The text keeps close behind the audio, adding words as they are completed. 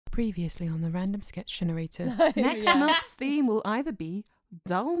Previously on the Random Sketch Generator. Next month's theme will either be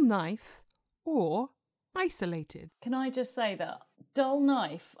Dull Knife or Isolated. Can I just say that Dull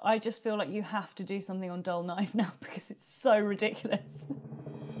Knife, I just feel like you have to do something on Dull Knife now because it's so ridiculous.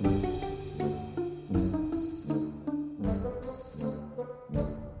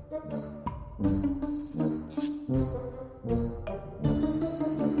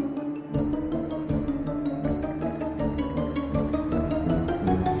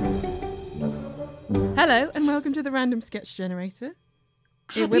 Hello and welcome to the Random Sketch Generator.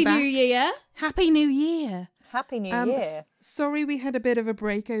 Happy New Year! Happy New Year! Happy New Year. Sorry we had a bit of a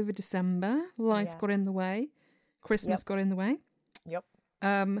break over December. Life got in the way. Christmas got in the way. Yep.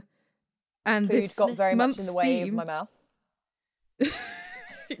 And Food this got very much in month's the way theme of my mouth.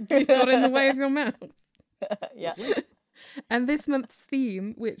 it got in the way of your mouth. Yeah. And this month's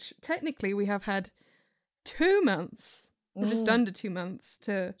theme, which technically we have had 2 months, or just under 2 months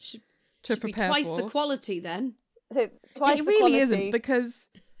to Should be prepare twice for. the quality then. So twice It the really quality. isn't, because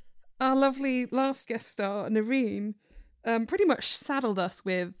our lovely last guest star, Nareen, pretty much saddled us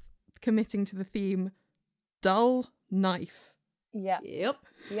with committing to the theme Dull Knife. Yeah. Yep.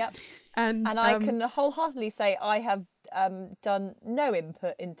 Yep. And I can wholeheartedly say I have done no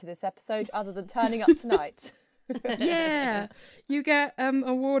input into this episode other than turning up tonight. yeah, you get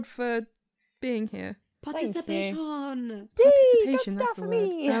award for being here. Participation. Participation, good that's stuff the for word.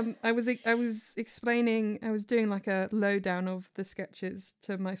 me. I was explaining, I was doing like a lowdown of the sketches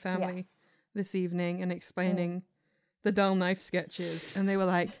to my family Yes. this evening and explaining the Dull Knife sketches, and they were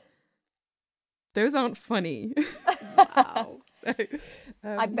like, those aren't funny. Wow. So,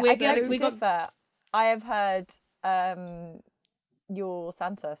 I we beg to got- differ. I have heard your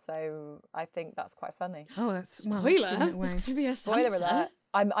Santa, so I think that's quite funny. oh, that's Spoiler. Well, that's giving it It's away. going to be a Spoiler Santa. alert.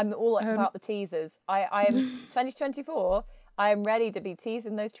 I'm all about the teasers. I am 2024. I am ready to be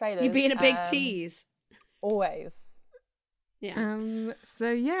teasing those trailers. You're being a big tease. Always. Yeah.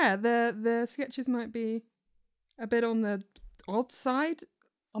 So yeah, the sketches might be a bit on the odd side.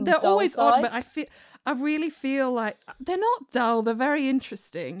 On the They're dull always odd, side? but I really feel like they're not dull. They're very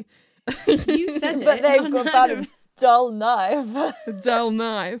interesting. You said it. But they've not got neither- about a dull knife. A dull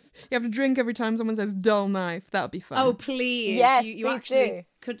knife. You have to drink every time someone says dull knife. That would be fun. Oh, please. Yes, you please actually do.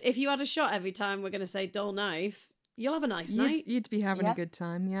 could. If you had a shot every time we're going to say dull knife, you'll have a nice night. You'd be having Yeah. a good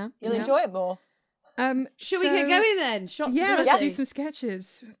time, yeah. You'll yeah. enjoy it more. Should we get going then? Shots Yeah, of let's mercy. do some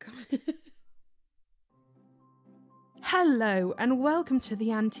sketches. God. Hello and welcome to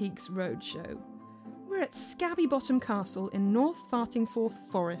the Antiques Roadshow. We're at Scabby Bottom Castle in North Fartingforth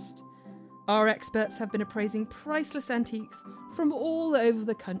Forest. Our experts have been appraising priceless antiques from all over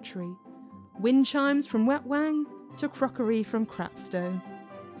the country. Wind chimes from Wetwang to crockery from Crapstone.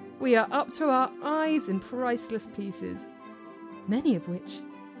 We are up to our eyes in priceless pieces, many of which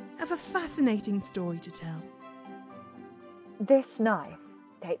have a fascinating story to tell. This knife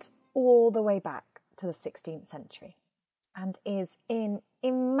dates all the way back to the 16th century and is in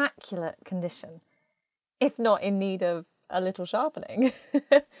immaculate condition, if not in need of a little sharpening.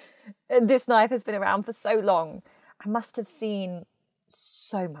 This knife has been around for so long. I must have seen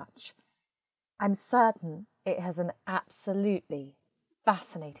so much. I'm certain it has an absolutely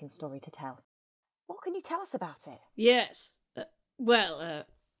fascinating story to tell. What can you tell us about it? Yes.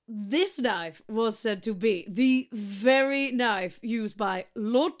 This knife was said to be the very knife used by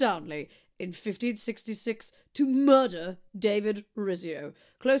Lord Darnley in 1566 to murder David Rizzio,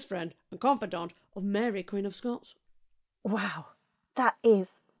 close friend and confidant of Mary, Queen of Scots. Wow, that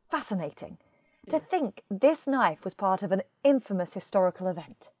is fascinating. To think this knife was part of an infamous historical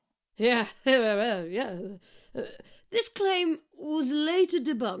event. Yeah, yeah. This claim was later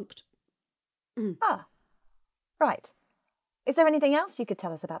debunked. Ah, right. Is there anything else you could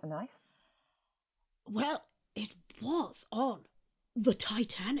tell us about the knife? Well, it was on the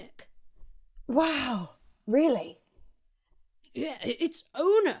Titanic. Wow, really? Yeah, its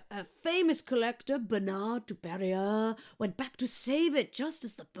owner, a famous collector, Bernard du Barrier, went back to save it just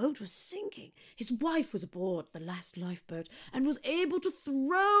as the boat was sinking. His wife was aboard the last lifeboat and was able to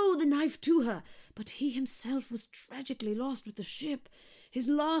throw the knife to her, but he himself was tragically lost with the ship. His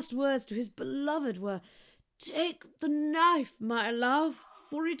last words to his beloved were, "Take the knife, my love,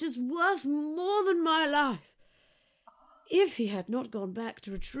 for it is worth more than my life." If he had not gone back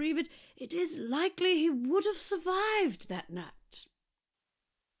to retrieve it, it is likely he would have survived that night.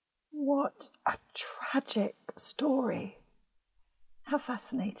 What a tragic story. How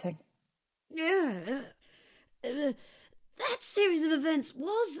fascinating. Yeah. That series of events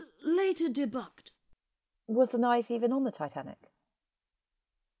was later debunked. Was the knife even on the Titanic?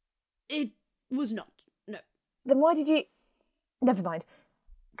 It was not, no. Then why did you... Never mind.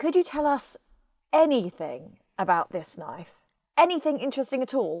 Could you tell us anything about this knife? Anything interesting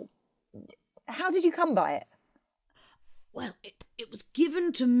at all? How did you come by it? Well, it was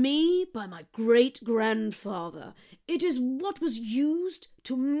given to me by my great-grandfather. It is what was used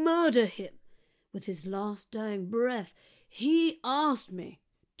to murder him. With his last dying breath, he asked me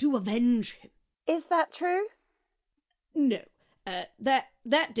to avenge him. Is that true? No,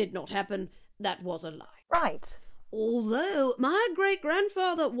 that did not happen. That was a lie. Right. Although my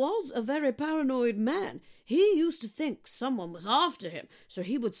great-grandfather was a very paranoid man, he used to think someone was after him, so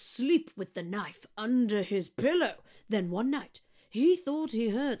he would sleep with the knife under his pillow. Then one night, he thought he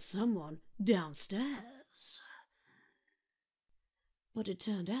heard someone downstairs. But it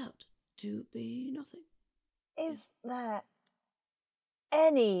turned out to be nothing. Is there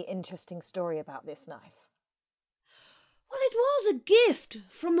any interesting story about this knife? Well, it was a gift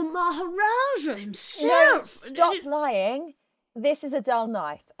from the Maharaja himself. No, stop lying. This is a dull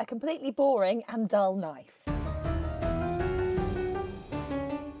knife. A completely boring and dull knife.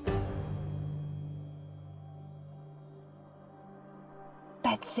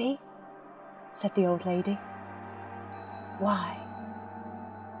 Betsy, said the old lady. Why,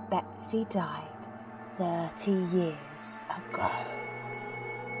 Betsy died 30 years ago.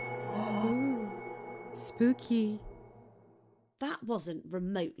 Ooh, spooky. That wasn't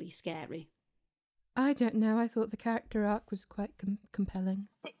remotely scary. I don't know, I thought the character arc was quite compelling.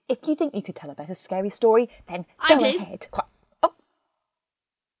 If you think you could tell a better scary story, then I go do. ahead. Oh,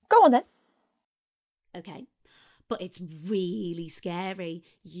 go on then. Okay, but it's really scary.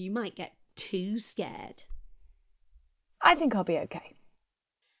 You might get too scared. I think I'll be okay.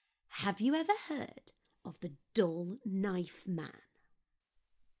 Have you ever heard of the Dull Knife Man?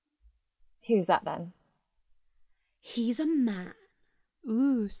 Who's that then? He's a man,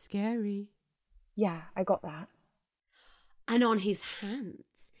 Ooh, scary. Yeah, I got that. and on his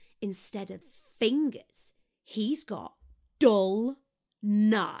hands, instead of fingers, he's got dull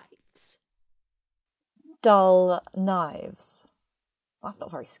knives. Dull knives. That's not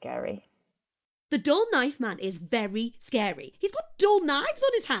very scary. The Dull Knife Man is very scary. He's got dull knives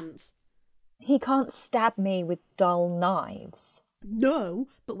on his hands. He can't stab me with dull knives. No,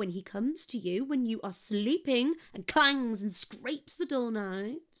 but when he comes to you when you are sleeping and clangs and scrapes the dull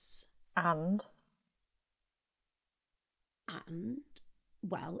knives, And?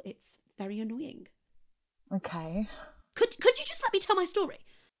 well, it's very annoying. Okay. Could you just let me tell my story?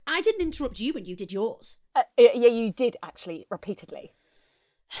 I didn't interrupt you when you did yours. Yeah, you did actually, repeatedly.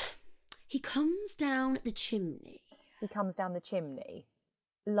 He comes down the chimney. He comes down the chimney.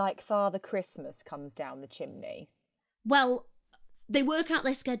 Like Father Christmas comes down the chimney. Well, they work out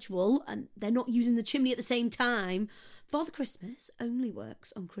their schedule and they're not using the chimney at the same time. Father Christmas only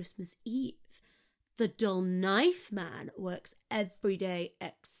works on Christmas Eve. The Dull Knife Man works every day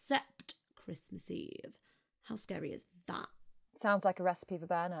except Christmas Eve. How scary is that? Sounds like a recipe for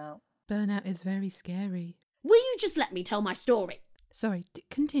burnout. Burnout is very scary. Will you just let me tell my story? Sorry,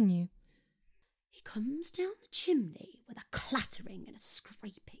 continue. He comes down the chimney with a clattering and a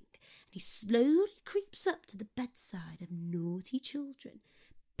scraping, and he slowly creeps up to the bedside of naughty children,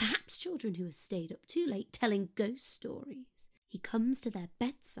 perhaps children who have stayed up too late telling ghost stories. He comes to their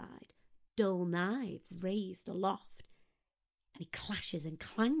bedside, dull knives raised aloft, and he clashes and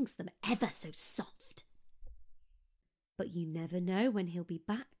clangs them ever so soft. But you never know when he'll be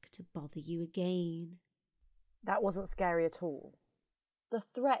back to bother you again. That wasn't scary at all. The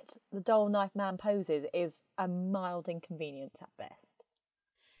threat the Dull Knife Man poses is a mild inconvenience at best.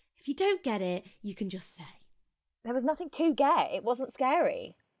 If you don't get it, you can just say. There was nothing to get. It wasn't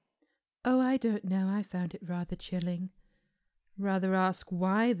scary. Oh, I don't know, I found it rather chilling. Rather ask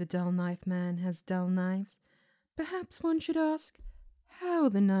why the Dull Knife Man has dull knives. Perhaps one should ask how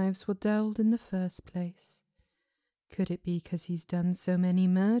the knives were dulled in the first place. Could it be 'cause he's done so many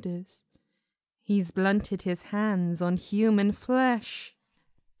murders? He's blunted his hands on human flesh.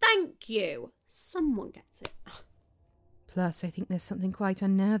 Thank you. Someone gets it. Plus, I think there's something quite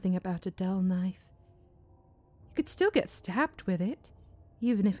unnerving about a dull knife. You could still get stabbed with it,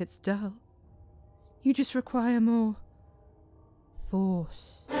 even if it's dull. You just require more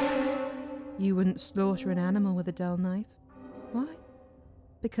force. You wouldn't slaughter an animal with a dull knife. Why?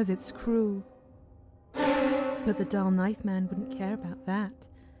 Because it's cruel. But the Dull Knife Man wouldn't care about that.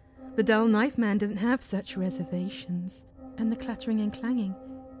 The Dull Knife Man doesn't have such reservations. And the clattering and clanging,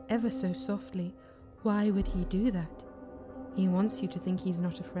 ever so softly, why would he do that? He wants you to think he's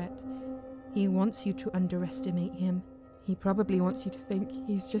not a threat. He wants you to underestimate him. He probably wants you to think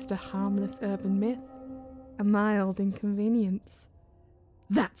he's just a harmless urban myth. A mild inconvenience.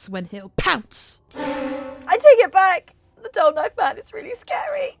 That's when he'll pounce! I take it back! The the dull knife man. It's really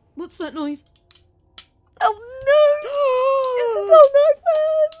scary. What's that noise? Oh no! It's the dull knife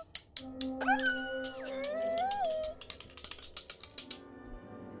man.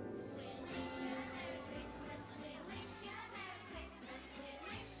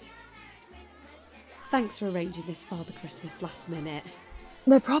 Thanks for arranging this Father Christmas last minute.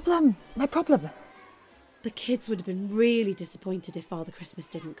 No problem. No problem. The kids would have been really disappointed if Father Christmas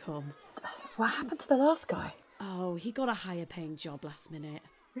didn't come. What happened to the last guy? Oh, he got a higher paying job last minute.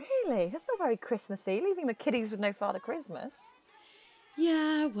 Really? That's not very Christmassy, leaving the kiddies with no Father Christmas.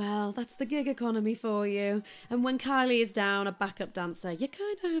 Yeah, well, that's the gig economy for you. And when Kylie is down, a backup dancer, you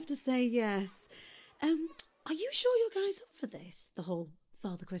kind of have to say yes. Are you sure you guys up for this? The whole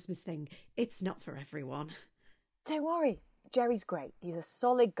Father Christmas thing. It's not for everyone. Don't worry. Jerry's great. He's a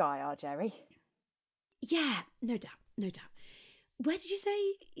solid guy, our Jerry. Yeah, no doubt, no doubt. Where did you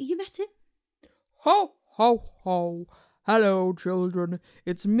say you met him? Ho, ho, ho. Hello, children.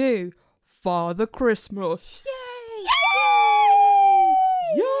 It's me, Father Christmas. Yay!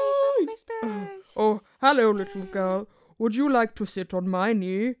 Yay! Oh, hello, little girl. Would you like to sit on my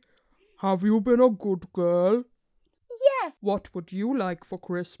knee? Have you been a good girl? Yeah. What would you like for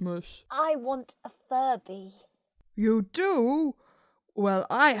Christmas? I want a Furby. You do? Well,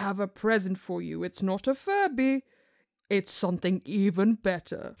 I have a present for you. It's not a Furby. It's something even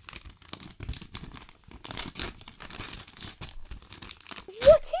better.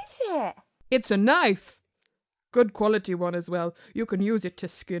 What is it? It's a knife. Good quality one as well. You can use it to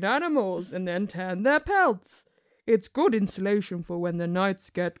skin animals and then tan their pelts. It's good insulation for when the nights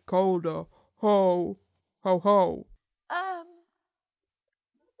get colder. Ho, ho, ho.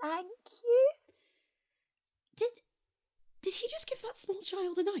 Thank you? Did he just give that small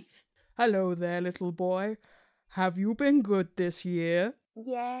child a knife? Hello there, little boy. Have you been good this year?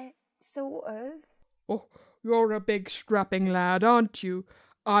 Yeah, sort of. Oh, you're a big strapping lad, aren't you?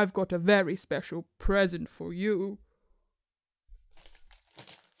 I've got a very special present for you.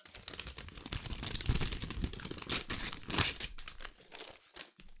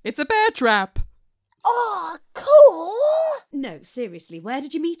 It's a bear trap. Oh, cool! No, seriously, where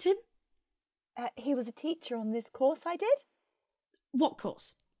did you meet him? He was a teacher on this course I did. What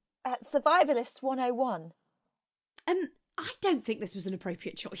course? Survivalist 101. I don't think this was an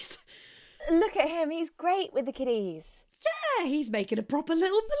appropriate choice. Look at him, he's great with the kiddies. Yeah, he's making a proper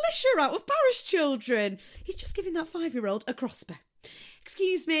little militia out of parish children. He's just giving that 5-year-old a crossbow.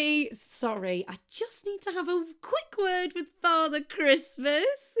 Excuse me, sorry, I just need to have a quick word with Father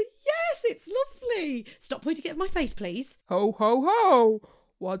Christmas. Yes, it's lovely. Stop pointing it at my face, please. Ho, ho, ho.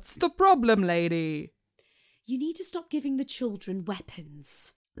 What's the problem, lady? You need to stop giving the children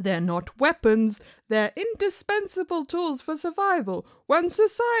weapons. They're not weapons. They're indispensable tools for survival when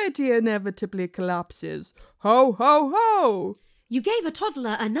society inevitably collapses. Ho, ho, ho. You gave a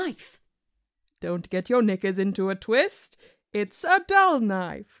toddler a knife. Don't get your knickers into a twist. It's a dull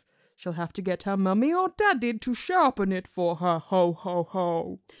knife. She'll have to get her mummy or daddy to sharpen it for her. Ho, ho,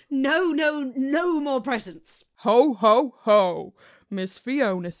 ho. No more presents. Ho, ho, ho. Miss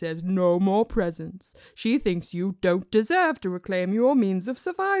Fiona says no more presents. She thinks you don't deserve to reclaim your means of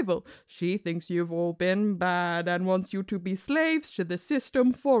survival. She thinks you've all been bad and wants you to be slaves to the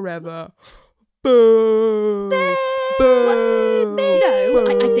system forever. Boo! Boo! No,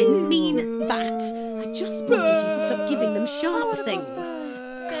 I didn't mean that. I just wanted you to stop giving them sharp things.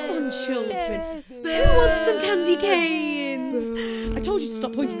 Come on, children. Who wants some candy canes? I told you to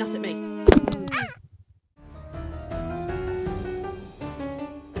stop pointing that at me.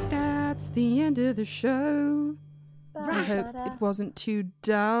 That's the end of the show. I hope it wasn't too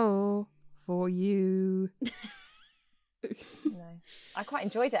dull for you. No. I quite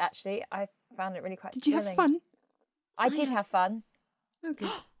enjoyed it, actually. I found it really quite Did you have fun? I did have fun. Okay.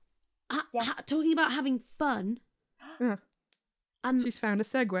 Yeah. Talking about having fun. Yeah. She's found a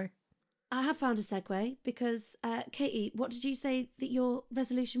segue. I have found a segue because, Katie, what did you say that your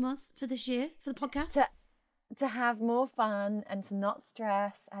resolution was for this year, for the podcast? To have more fun and to not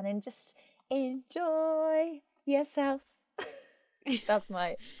stress and then just enjoy yourself. That's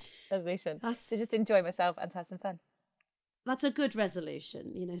my resolution. To just enjoy myself and to have some fun. That's a good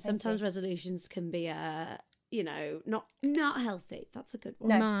resolution. You know, sometimes resolutions can be, not healthy. That's a good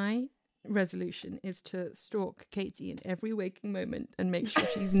one. No. My resolution is to stalk Katie in every waking moment and make sure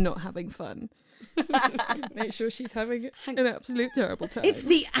she's not having fun. Make sure she's having an absolute terrible time. It's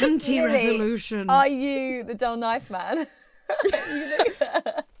the anti-resolution. Are you the dull knife man? I'm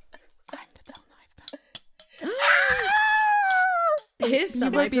the dull knife man. Here's You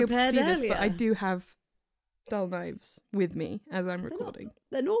some I won't be able to prepared see earlier. this, but I do have dull knives with me as I'm recording.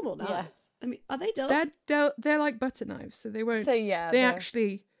 They're normal knives. I mean, are they dull? They're like butter knives, so they won't. So yeah, they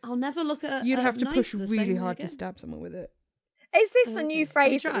actually. I'll never look at. You'd have to knife push the really same way hard to again. stab someone with it. Is this a new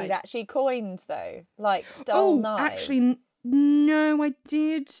phrase that tried? you'd actually coined though? Like dull knives? Actually, no. I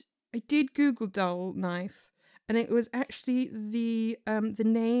did Google dull knife, and it was actually the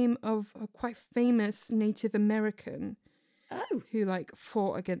name of a quite famous Native American who like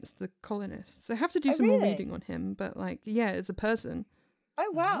fought against the colonists. I have to do some more really? reading on him, but like, yeah, it's a person. Oh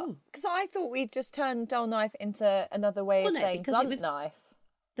wow! Because I thought we'd just turned dull knife into another way of Well, no, saying because blunt it was- knife.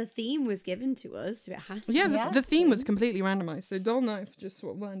 The theme was given to us, so it has to. Yeah, be. the theme was completely randomized, so dull knife just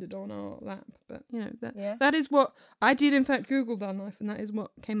sort of landed on our lap. But you know that is what I did. In fact, Google dull knife, and that is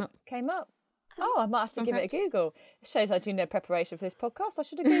what came up. Came up. Oh, I might have to give it a fact. Google. It shows I do no preparation for this podcast. I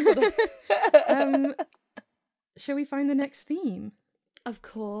should have Googled it. Shall we find the next theme? Of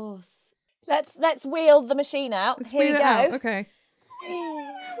course. Let's wheel the machine out. Let's Here wheel we it go. out. Okay.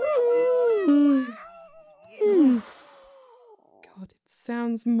 God, it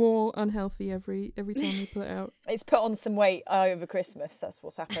sounds more unhealthy every time we put it out. It's put on some weight over Christmas. That's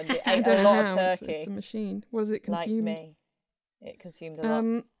what's happened. It I ate don't a know lot of how. It's turkey. a machine. What does it Like consume? me. It consumed a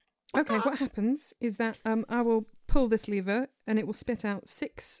lot. Okay, what happens is that I will pull this lever and it will spit out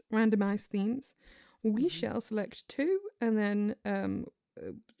 6 randomized themes. We shall select 2, and then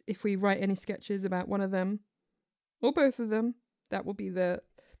if we write any sketches about one of them or both of them, that will be the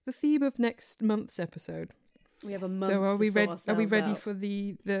theme of next month's episode. We have a month. So are we to ready? sort Are we ready ourselves out. for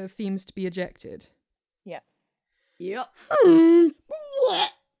the themes to be ejected? Yeah. Yep.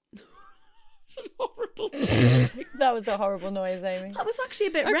 Horrible. That was a horrible noise, Amy. That was actually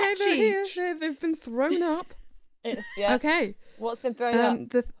a bit Okay, wretched. they're here. They've been thrown up. It's yeah. Okay. What's been thrown up?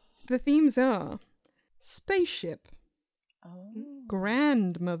 The themes are spaceship,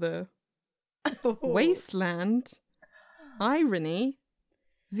 grandmother, wasteland, irony,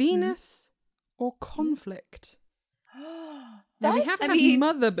 Venus, or conflict. Now we have had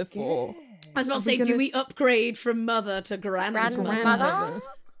mother before. I was about to Are say, we do gonna- we upgrade from mother to grandmother? Grandmother?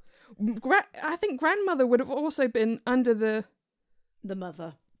 I think grandmother would have also been under the The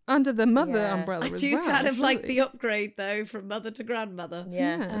mother. Yeah. umbrella I as do well. kind of like surely. the upgrade though from mother to grandmother.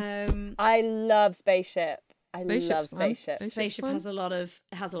 Yeah. I I love spaceship. I Spaceship's love fun. spaceship. Spaceship fun. has a lot of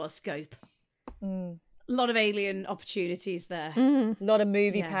scope. A lot of alien opportunities there. A lot of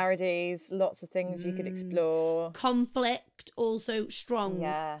movie Yeah. parodies, lots of things you could explore. Conflict also strong.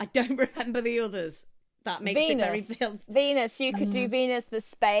 Yeah. I don't remember the others. That makes it very filthy. Venus, you could do Venus the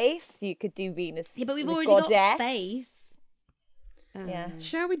space. You could do Venus. Yeah, but we've the already goddess. got space. Yeah.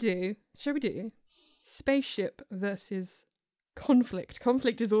 Shall we do spaceship versus conflict?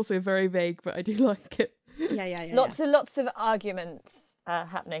 Conflict is also very vague, but I do like it. Yeah. Lots and lots of arguments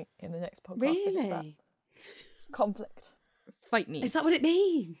happening in the next podcast. Really? Conflict. Fight me. Is that what it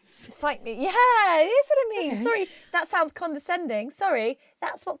means? Fight me. Yeah, it is what it means. Okay. Sorry, that sounds condescending. Sorry,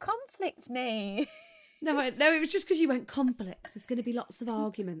 that's what conflict means. No, it was just because you went conflict. There's going to be lots of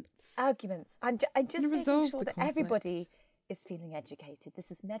arguments. Arguments. I'm just making resolve sure the that conflict. everybody is feeling educated.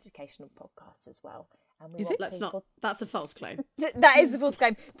 This is an educational podcast as well. And we Is want it? Let's not. That's a false claim. That is the false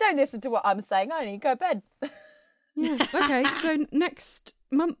claim. Don't listen to what I'm saying. I need to go to bed. Yeah. Okay. So next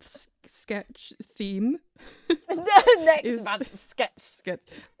month's sketch theme. Next Is- month's sketch. Next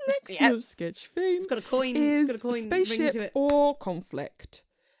Yeah. month's sketch theme. It's got a coin. Is It's got a coin ring spaceship to it. or conflict.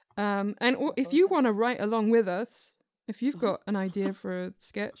 If you want to write along with us, if you've got an idea for a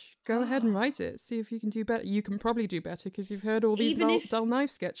sketch, go ahead and write it. See if you can do better. You can probably do better because you've heard all these Even if- dull knife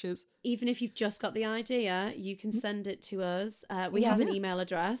sketches. Even if you've just got the idea, you can send it to us. We have an email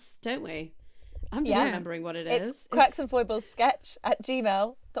address, don't we? I'm just Yeah. remembering what it It's is.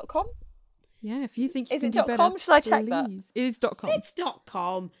 quirksandfoiblessketch@gmail.com. Yeah, if you think you Is can it do better, .com? Should I check that? please. It is .com. It's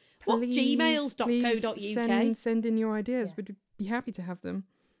 .com. What? Please, Gmails.co.uk. please send in your ideas. We'd be happy to have them.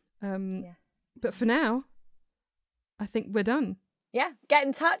 But for now, I think we're done. Yeah, get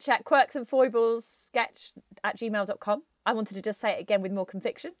in touch at quirksandfoiblessketch@gmail.com. I wanted to just say it again with more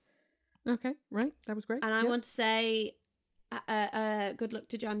conviction. Okay, right. That was great. And I Yep. want to say good luck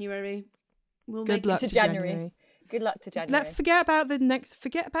to January. We'll Good make luck it to January. January. Good luck to January. Forget about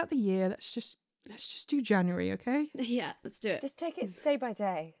the year. Let's just do January, okay? Yeah, let's do it. Just take it day by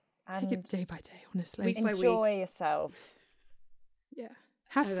day and Take it day by day, honestly. Week by enjoy yourself. Yeah.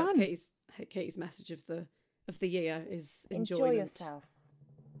 Have Oh, fun. that's Katie's message of the year is Enjoy enjoyment. yourself.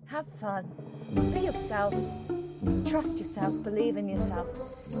 Have fun. Be yourself. Trust yourself. Believe in yourself.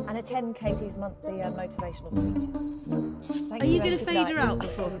 And attend Katie's monthly motivational speeches. Thank Are you very going to good fade night. her out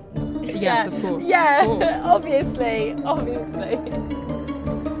before? Yes, of course. Yeah, Of course. obviously.